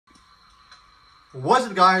What's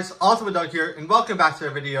up guys, Ultimate Doug here, and welcome back to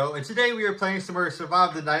our video. And today we are playing some more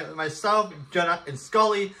Survive the Night with myself, Jenna, and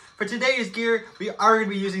Scully. For today's gear, we are going to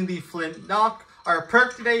be using the FlintKnock. Our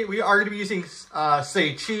perk today, we are going to be using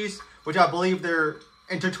Say Cheese, which I believe they're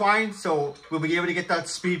intertwined, so we'll be able to get that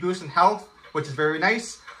speed boost and health, which is very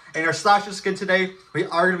nice. And our slasher skin today, we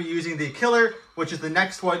are going to be using the Killer, which is the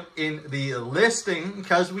next one in the listing,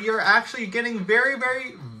 because we are actually getting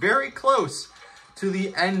very close to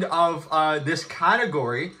the end of this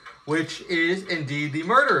category, which is indeed the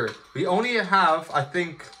Murderer. We only have, I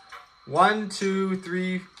think,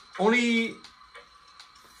 only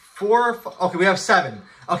 4, okay, we have 7.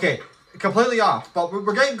 Okay, completely off, but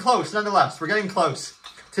we're getting close nonetheless. We're getting close.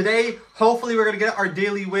 Today, hopefully we're going to get our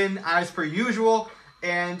daily win as per usual,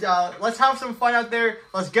 and let's have some fun out there.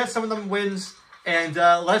 Let's get some of them wins, and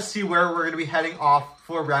let's see where we're going to be heading off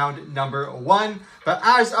for round number 1. But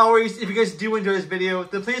as always, if you guys do enjoy this video,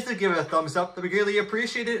 then please do give it a thumbs up. That'd be greatly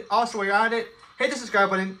appreciated. Also, while you're at it, hit the subscribe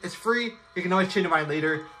button. It's free. You can always change your mind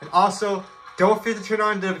later. And also, don't forget to turn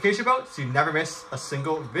on the notification bell so you never miss a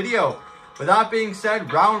single video. With that being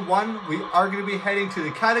said, round 1, we are going to be heading to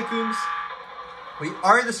the Catacombs. We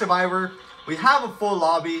are the survivor. We have a full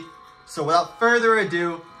lobby. So without further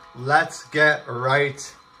ado, let's get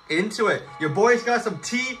right into it. Your boy's got some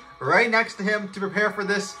tea right next to him to prepare for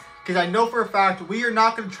this, because I know for a fact we are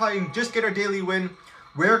not going to try and just get our daily win.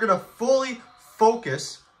 We're going to fully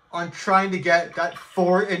focus on trying to get that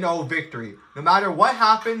 4-0 victory. No matter what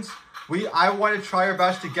happens, I want to try our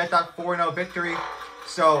best to get that 4-0 victory.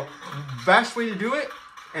 So best way to do it,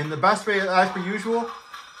 and the best way as per usual,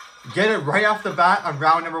 get it right off the bat on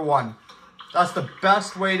round number 1. That's the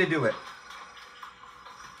best way to do it.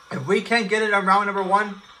 If we can't get it on round number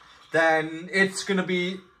 1, then it's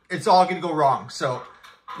all gonna go wrong. So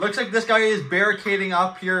looks like this guy is barricading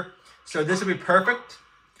up here, so this will be perfect.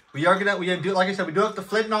 We gonna do, like I said, we do have the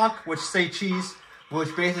FlintKnock, which Say Cheese,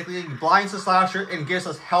 which basically blinds the slasher and gives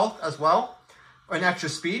us health as well, and extra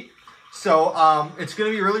speed. So it's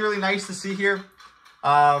gonna be really nice to see here.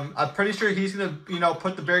 I'm pretty sure he's gonna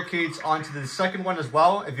put the barricades onto the second one as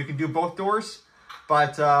well, if you can do both doors.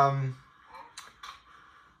 But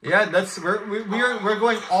yeah, we're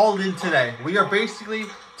going all in today. We are basically,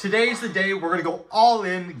 today's the day we're gonna go all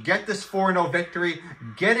in, get this 4-0 victory,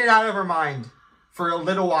 get it out of our mind for a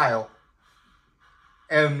little while,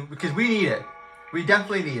 and because we need it, we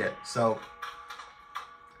definitely need it. So,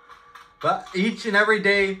 but each and every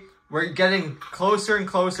day we're getting closer and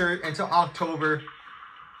closer into October.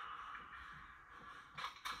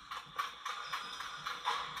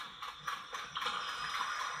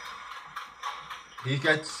 He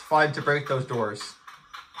gets fun to break those doors.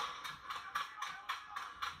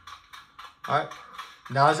 Alright.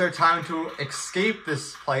 Now is our time to escape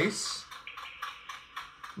this place.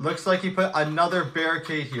 Looks like he put another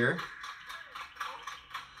barricade here.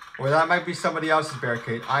 Or that might be somebody else's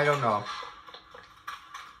barricade. I don't know.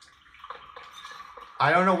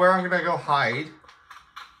 I don't know where I'm going to go hide.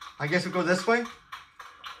 I guess we'll go this way.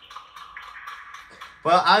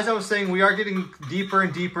 Well, as I was saying, we are getting deeper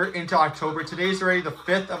and deeper into October. Today's already the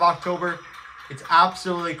 5th of October. It's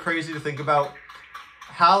absolutely crazy to think about.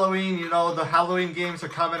 Halloween, the Halloween games are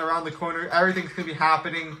coming around the corner. Everything's going to be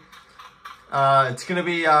happening. It's going to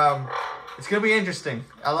be interesting.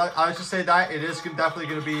 I'll just say that. It is definitely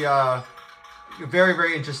going to be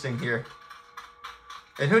very interesting here.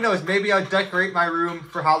 And who knows, maybe I'll decorate my room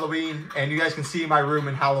for Halloween and you guys can see my room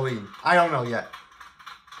in Halloween. I don't know yet.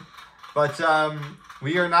 But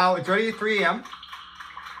we are now, it's already 3 a.m.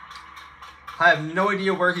 I have no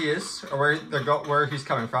idea where he is or where he's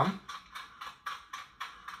coming from.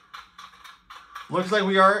 Looks like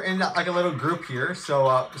we are in like a little group here.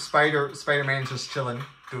 So Spider-Man's just chilling.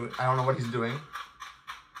 I don't know what he's doing.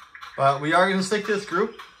 But we are going to stick to this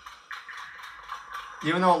group.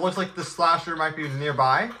 Even though it looks like the slasher might be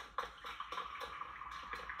nearby.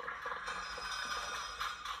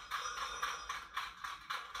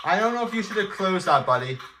 I don't know if you should have closed that,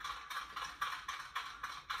 buddy.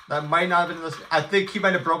 That might not have been this. I think he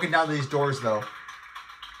might have broken down these doors, though.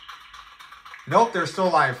 Nope, they're still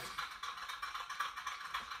alive.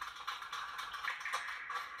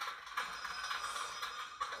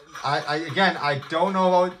 Again, I don't know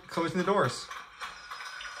about closing the doors.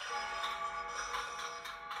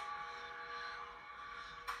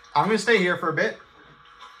 I'm going to stay here for a bit.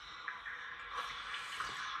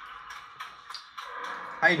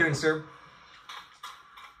 How you doing, sir?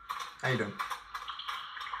 How you doing?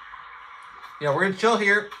 Yeah, we're gonna chill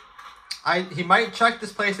here. He might check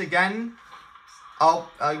this place again. Oh,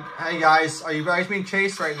 hey guys, are you guys being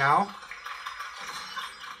chased right now?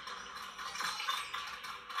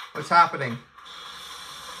 What's happening?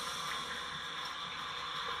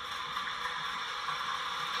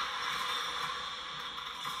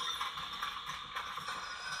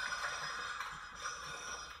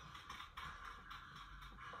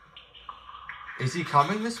 Is he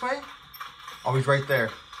coming this way? Oh, he's right there.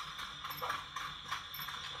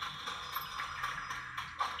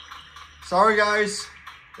 Sorry, guys.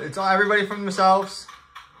 It's everybody from themselves.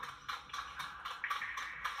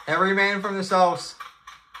 Every man from themselves.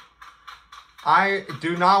 I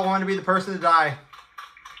do not want to be the person to die.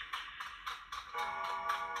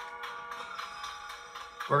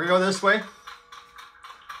 We're going to go this way.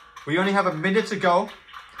 We only have a minute to go.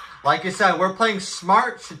 Like I said, we're playing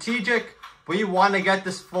smart, strategic. We want to get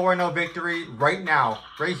this 4-0 victory right now.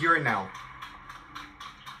 Right here and now.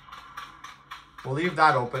 We'll leave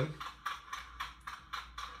that open.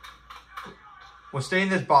 We'll stay in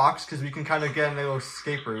this box because we can kind of get a little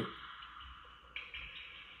escape route.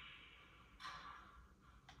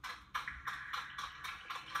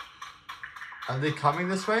 Are they coming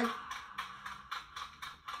this way?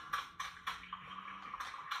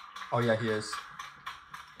 Oh yeah, he is.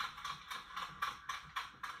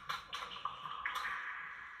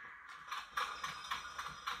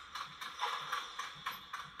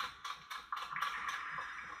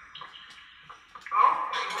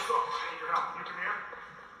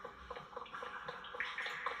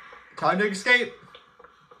 Time to escape.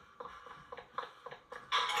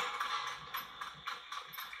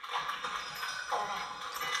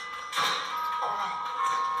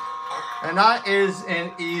 And that is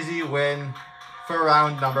an easy win for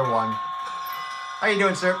round number 1. How you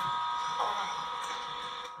doing, sir?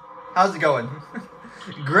 How's it going?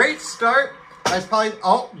 Great start. That's probably...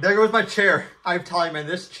 Oh, there goes my chair. I'm telling you, man,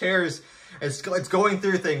 this chair is... It's going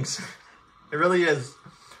through things. It really is.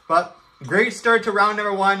 But great start to round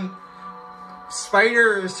number 1.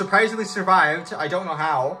 Spider surprisingly survived. I don't know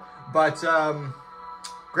how. But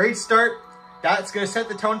great start. That's going to set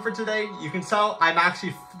the tone for today. You can tell I'm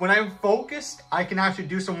actually, when I'm focused, I can actually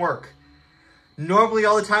do some work. Normally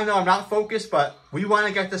all the time though, I'm not focused, but we want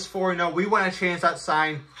to get this 4-0. We want to change that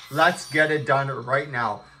sign. Let's get it done right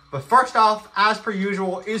now. But first off, as per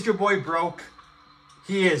usual, is your boy broke?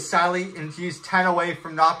 He is, sadly, and he's 10 away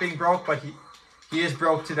from not being broke, but he is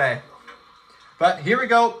broke today. But here we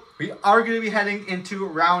go. We are going to be heading into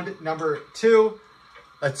round number 2.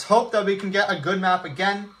 Let's hope that we can get a good map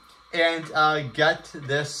again and get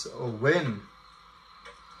this win.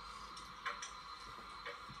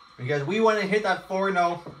 Because we want to hit that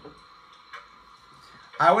 4-0.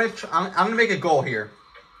 I'm going to make a goal here.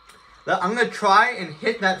 I'm going to try and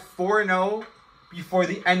hit that 4-0 before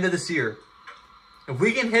the end of this year. If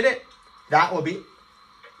we can hit it, that will be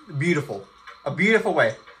beautiful. A beautiful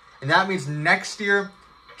way. And that means next year,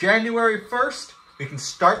 January 1st, we can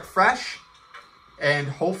start fresh. And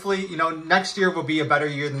hopefully, you know, next year will be a better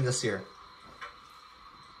year than this year.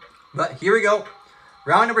 But here we go.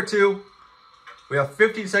 Round number 2. We have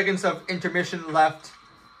 15 seconds of intermission left.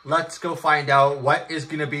 Let's go find out what is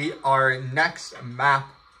going to be our next map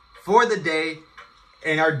for the day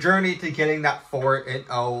in our journey to getting that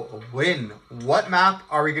 4-0 win. What map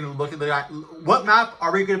are we going to look at? What map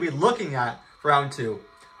are we going to be looking at for round 2?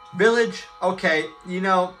 Village. Okay, you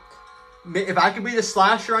know, if I could be the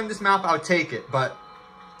slasher on this map, I would take it. But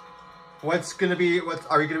are we going to be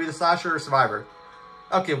the slasher or survivor?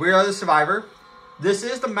 Okay, we are the survivor. This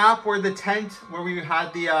is the map where the tent, where we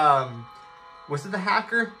had the, was it the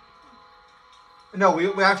hacker? No,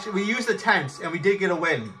 we used the tents and we did get a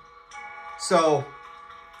win. So,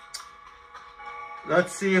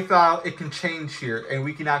 let's see if it can change here and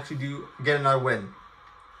we can actually get another win.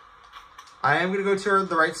 I am going to go to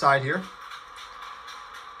the right side here.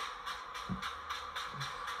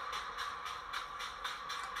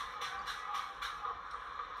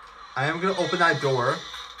 I am going to open that door.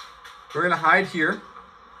 We're going to hide here.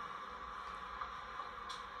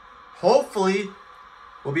 Hopefully,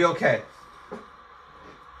 we'll be okay.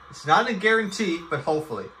 It's not a guarantee, but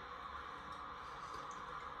hopefully.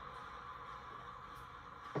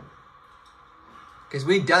 Because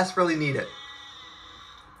we desperately need it.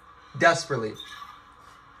 Desperately.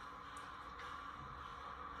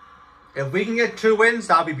 If we can get 2 wins,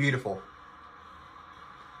 that'll be beautiful.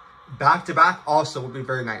 Back-to-back also would be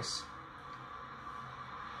very nice.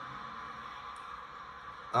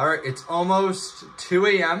 Alright, it's almost 2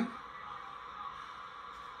 a.m.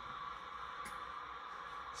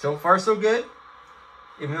 So far, so good.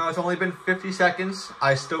 Even though it's only been 50 seconds,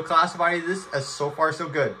 I still classify this as so far, so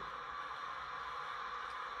good.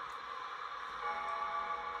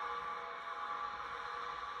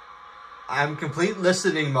 I'm complete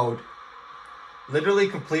listening mode. Literally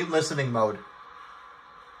complete listening mode.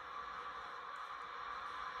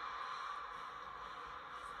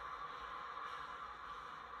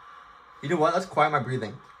 You know what? Let's quiet my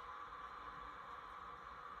breathing.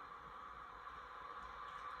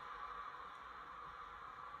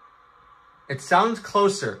 It sounds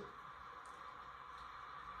closer.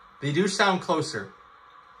 They do sound closer.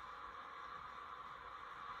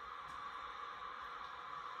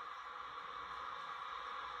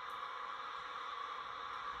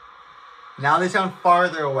 Now they sound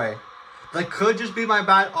farther away. That could just be my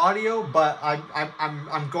bad audio, but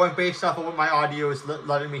I'm going based off of what my audio is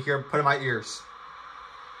letting me hear, put in my ears.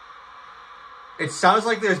 It sounds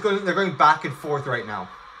like they're going back and forth right now,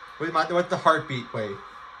 with the heartbeat way.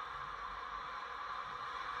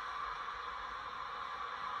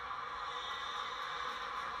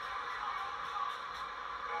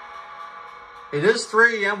 It is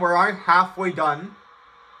 3 a.m. We're halfway done.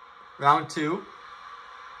 Round 2.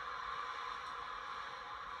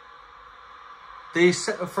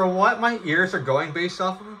 For what my ears are going based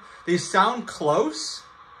off of, they sound close,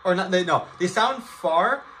 or not. They sound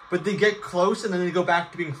far, but they get close and then they go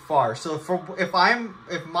back to being far. So if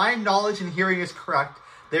my knowledge and hearing is correct,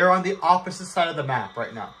 they're on the opposite side of the map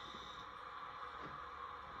right now.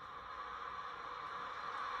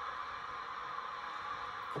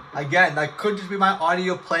 Again, that could just be my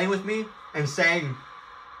audio playing with me and saying,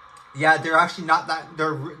 yeah, they're actually not that,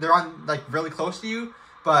 they're on like really close to you,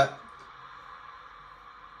 but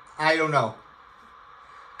I don't know.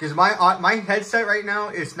 Because my headset right now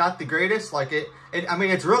is not the greatest. Like I mean,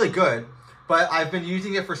 it's really good, but I've been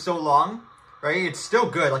using it for so long, right? It's still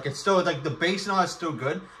good. Like it's still, like the bass and all is still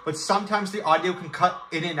good, but sometimes the audio can cut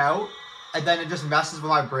in and out, and then it just messes with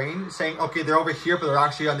my brain saying, okay, they're over here, but they're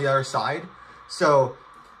actually on the other side. So,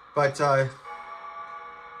 but if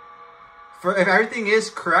everything is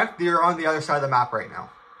correct, they're on the other side of the map right now.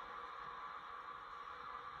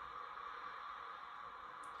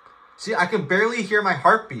 See, I can barely hear my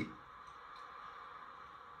heartbeat.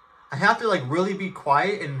 I have to like really be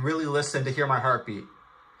quiet and really listen to hear my heartbeat,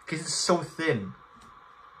 because it's so thin.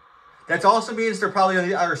 That also means they're probably on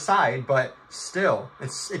the other side, but still,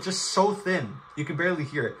 it's just so thin. You can barely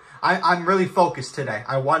hear it. I'm really focused today.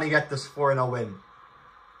 I want to get this 4-0 win.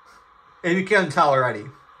 And you can tell already.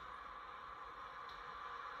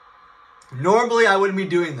 Normally, I wouldn't be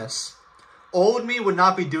doing this. Old me would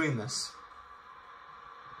not be doing this.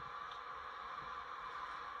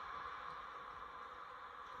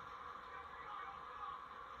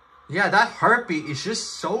 Yeah, that heartbeat is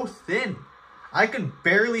just so thin. I can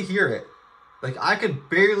barely hear it. Like, I can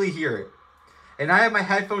barely hear it. And I have my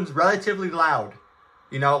headphones relatively loud.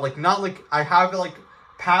 You know, like, not like, I have it, like,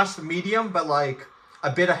 past medium, but, like,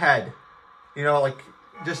 a bit ahead. You know, like,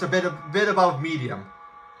 just a bit above medium.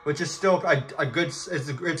 Which is still a good,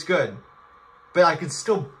 it's good. But I can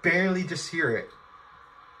still barely just hear it.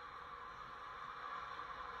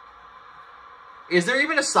 Is there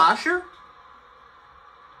even a slasher?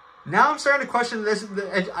 Now I'm starting to question this.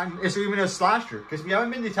 Is there even a slasher? Because we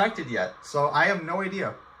haven't been detected yet. So I have no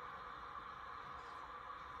idea.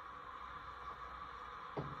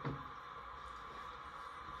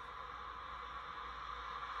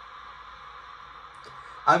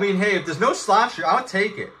 I mean, hey, if there's no slasher, I'll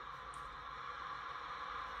take it.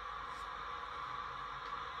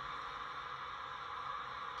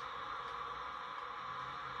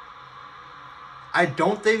 I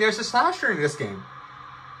don't think there's a slasher in this game.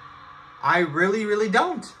 I really, really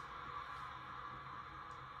don't.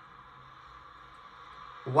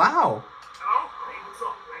 Wow. Hello? Hey, what's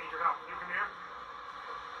up? I need your help. Can you come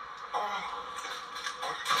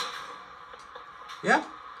here? Yeah.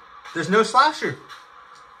 There's no slasher.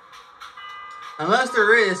 Unless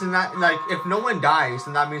there is, and that, like, if no one dies,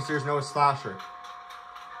 then that means there's no slasher.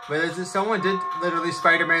 But if someone did literally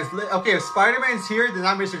Spider-Man's... Okay, if Spider-Man's here, then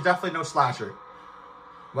that means there's definitely no slasher.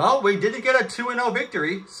 Well, we did get a 2-0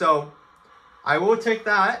 victory, so I will take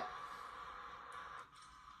that.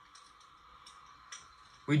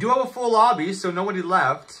 We do have a full lobby, so nobody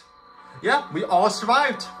left. Yeah, we all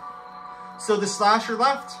survived. So the slasher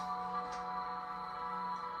left.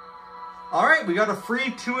 All right, we got a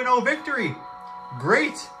free 2-0 victory.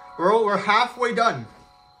 Great. We're halfway done.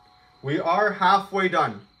 We are halfway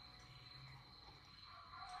done.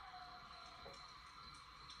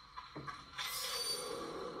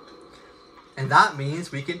 And that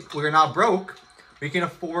means we're not broke. We can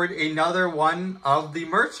afford another one of the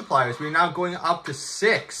merch suppliers. We're now going up to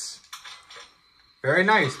 6. Very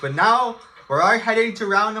nice. But now we're heading to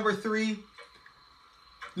round number 3.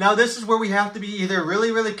 Now this is where we have to be either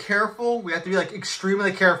really, really careful. We have to be like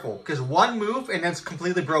extremely careful. Because one move and it's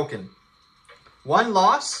completely broken. One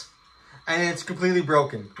loss and it's completely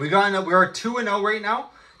broken. We are 2-0 right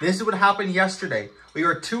now. This is what happened yesterday. We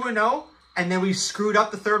were 2-0. And then we screwed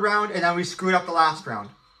up the third round, and then we screwed up the last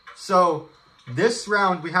round. So this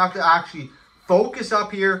round, we have to actually focus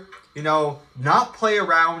up here, you know, not play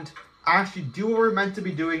around, actually do what we're meant to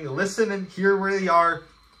be doing, listen and hear where they are,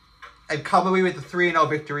 and come away with a 3-0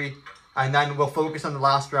 victory, and then we'll focus on the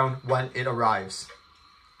last round when it arrives.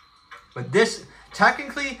 But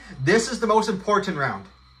technically, this is the most important round.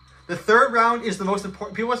 The third round is the most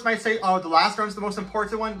important. People might say, oh, the last round is the most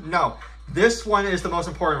important one. No, this one is the most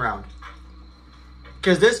important round.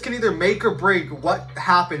 Because this can either make or break what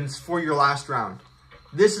happens for your last round.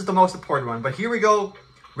 This is the most important one. But here we go.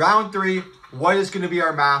 Round 3. What is going to be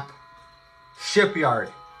our map? Shipyard.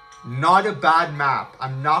 Not a bad map.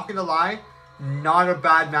 I'm not going to lie. Not a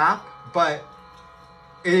bad map. But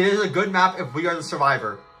it is a good map if we are the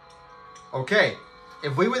survivor. Okay.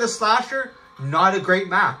 If we were the slasher, not a great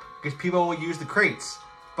map. Because people will use the crates.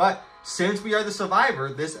 But since we are the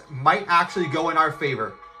survivor, this might actually go in our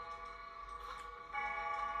favor.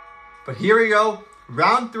 But here we go.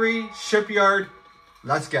 Round 3, Shipyard.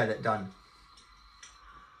 Let's get it done.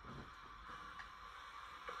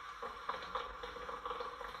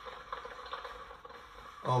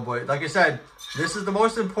 Oh boy, like I said, this is the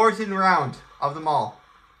most important round of them all.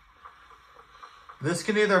 This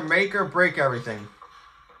can either make or break everything.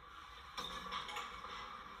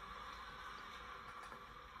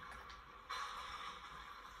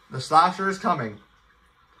 The slasher is coming.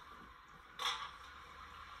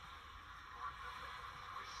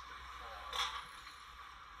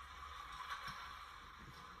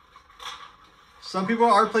 Some people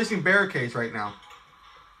are placing barricades right now.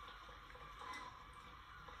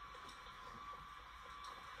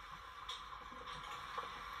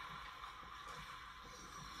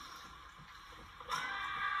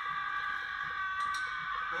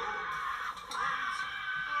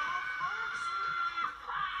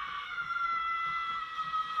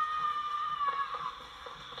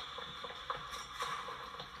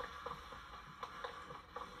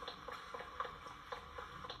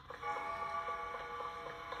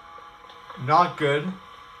 Not good.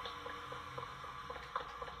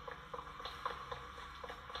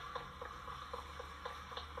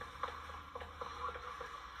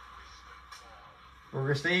 We're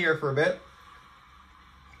gonna stay here for a bit.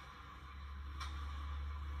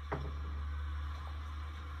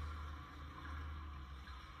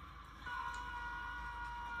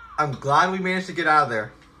 I'm glad we managed to get out of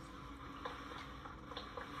there.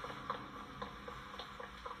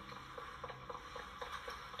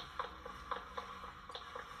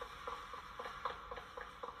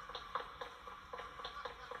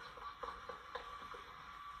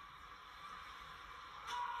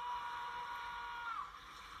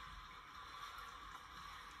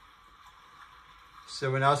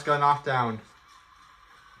 Someone else got knocked down.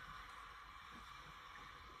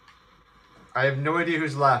 I have no idea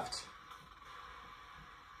who's left.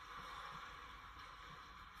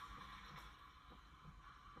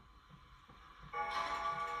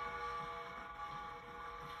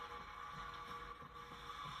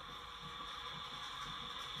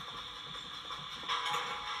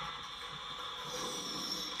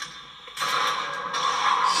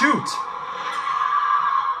 Shoot!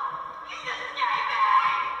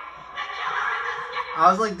 I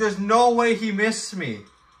was like, there's no way he missed me.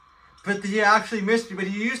 But he actually missed me. But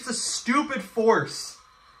he used the stupid force.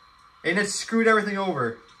 And it screwed everything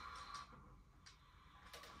over.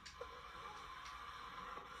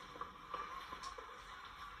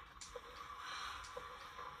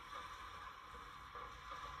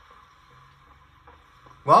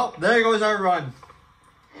 Well, there goes our run.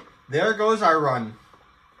 There goes our run.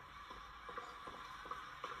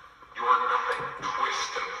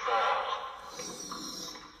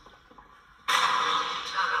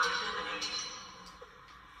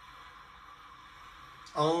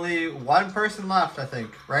 Only one person left, I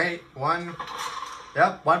think, right?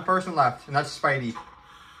 Yep, one person left, and that's Spidey.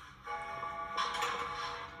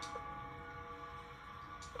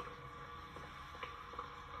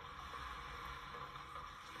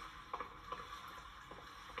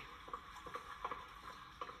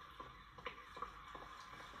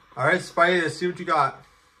 All right, Spidey, let's see what you got.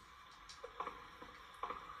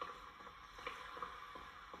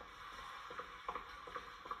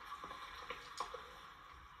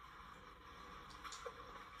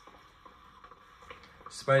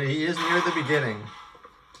 Spidey, he is near the beginning.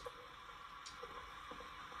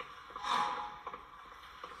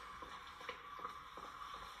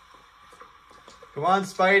 Come on,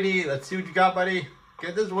 Spidey. Let's see what you got, buddy.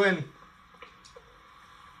 Get this win.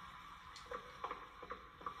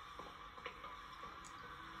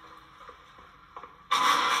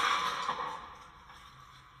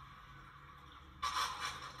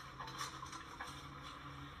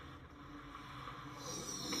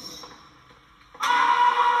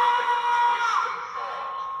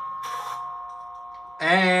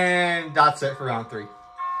 And that's it for round 3.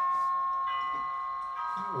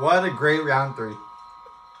 What a great round 3.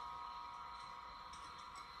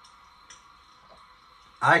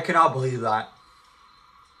 I cannot believe that.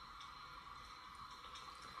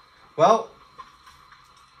 Well,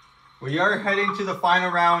 we are heading to the final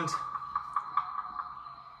round.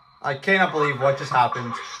 I cannot believe what just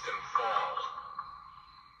happened.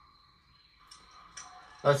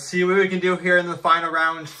 Let's see what we can do here in the final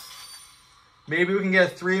round. Maybe we can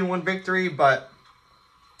get a 3-1 victory, but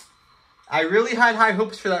I really had high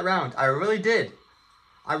hopes for that round. I really did.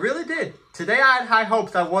 I really did. Today I had high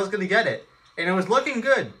hopes I was going to get it. And it was looking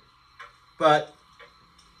good. But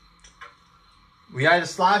we had a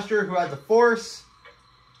slasher who had the force.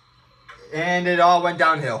 And it all went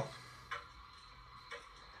downhill.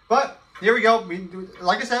 But here we go.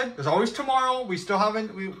 Like I said, there's always tomorrow. We still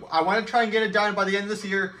haven't. I want to try and get it done by the end of this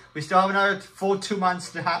year. We still have another full 2 months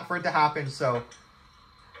for it to happen. So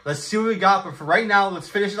let's see what we got. But for right now, let's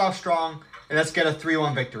finish it off strong and let's get a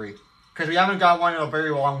 3-1 victory because we haven't got one in a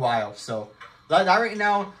very long while. So that right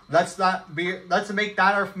now, let's make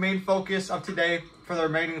that our main focus of today for the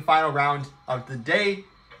remaining final round of the day,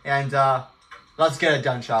 and let's get it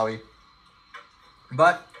done, shall we?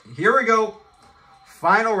 But here we go.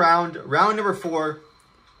 Final round, round number 4.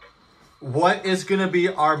 What is going to be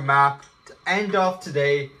our map to end off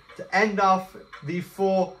today, to end off the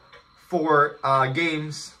full 4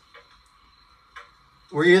 games?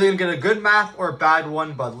 We're either going to get a good map or a bad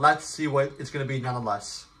one, but let's see what it's going to be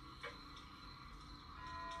nonetheless.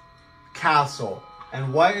 Castle.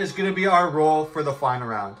 And what is going to be our role for the final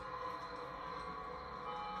round?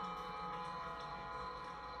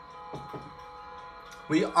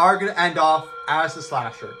 We are going to end off as a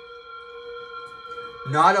slasher.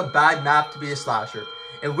 Not a bad map to be a slasher.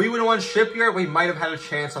 If we would have won Shipyard, we might have had a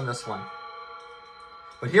chance on this one.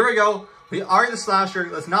 But here we go. We are the slasher.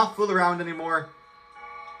 Let's not fool around anymore.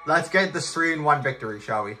 Let's get this 3-1 victory,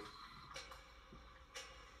 shall we?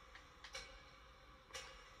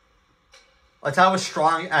 Let's have a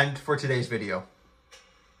strong end for today's video.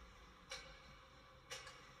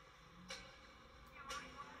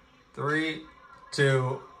 Three,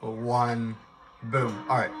 2, 1, boom.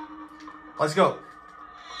 All right, let's go.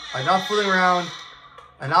 Enough fooling around.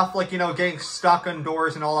 Enough, like, you know, getting stuck on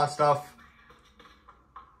doors and all that stuff.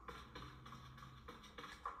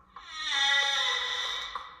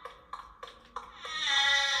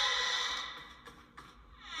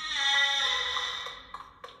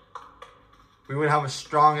 We would have a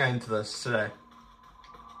strong end to this today.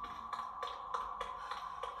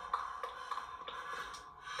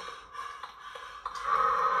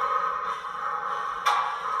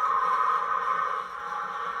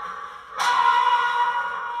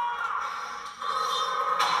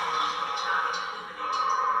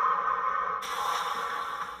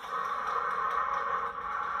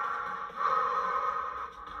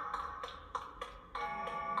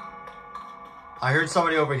 I heard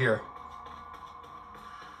somebody over here.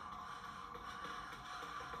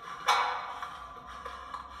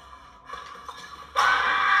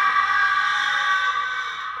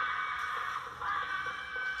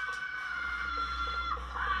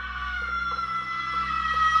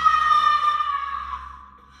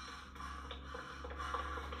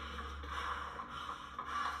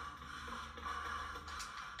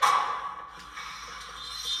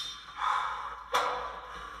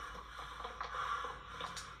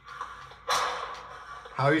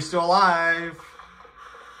 How are you still alive?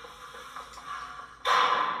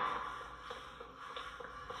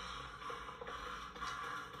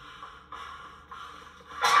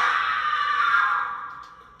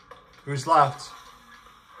 Who's left?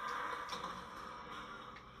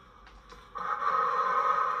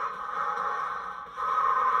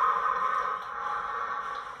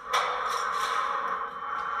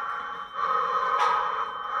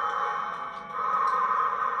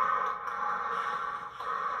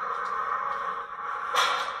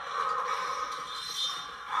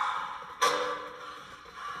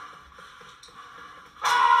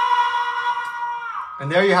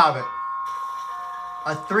 And there you have it.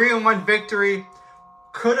 A 3-1 victory.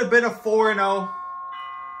 Could have been a 4-0.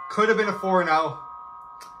 Could have been a 4-0.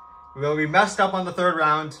 We messed up on the 3rd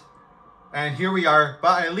round. And here we are.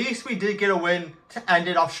 But at least we did get a win to end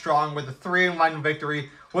it off strong with a 3-1 victory,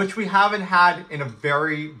 which we haven't had in a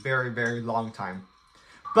very, very, very long time.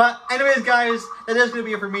 But anyways, guys, that is going to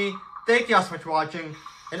be it for me. Thank you all so much for watching.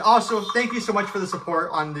 And also, thank you so much for the support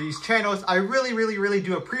on these channels. I really, really, really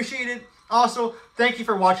do appreciate it. Also, thank you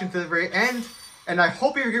for watching to the very end, and I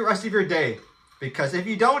hope you have a great rest of your day, because if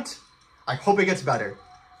you don't, I hope it gets better.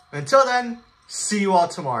 Until then, see you all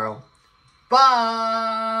tomorrow.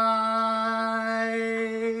 Bye.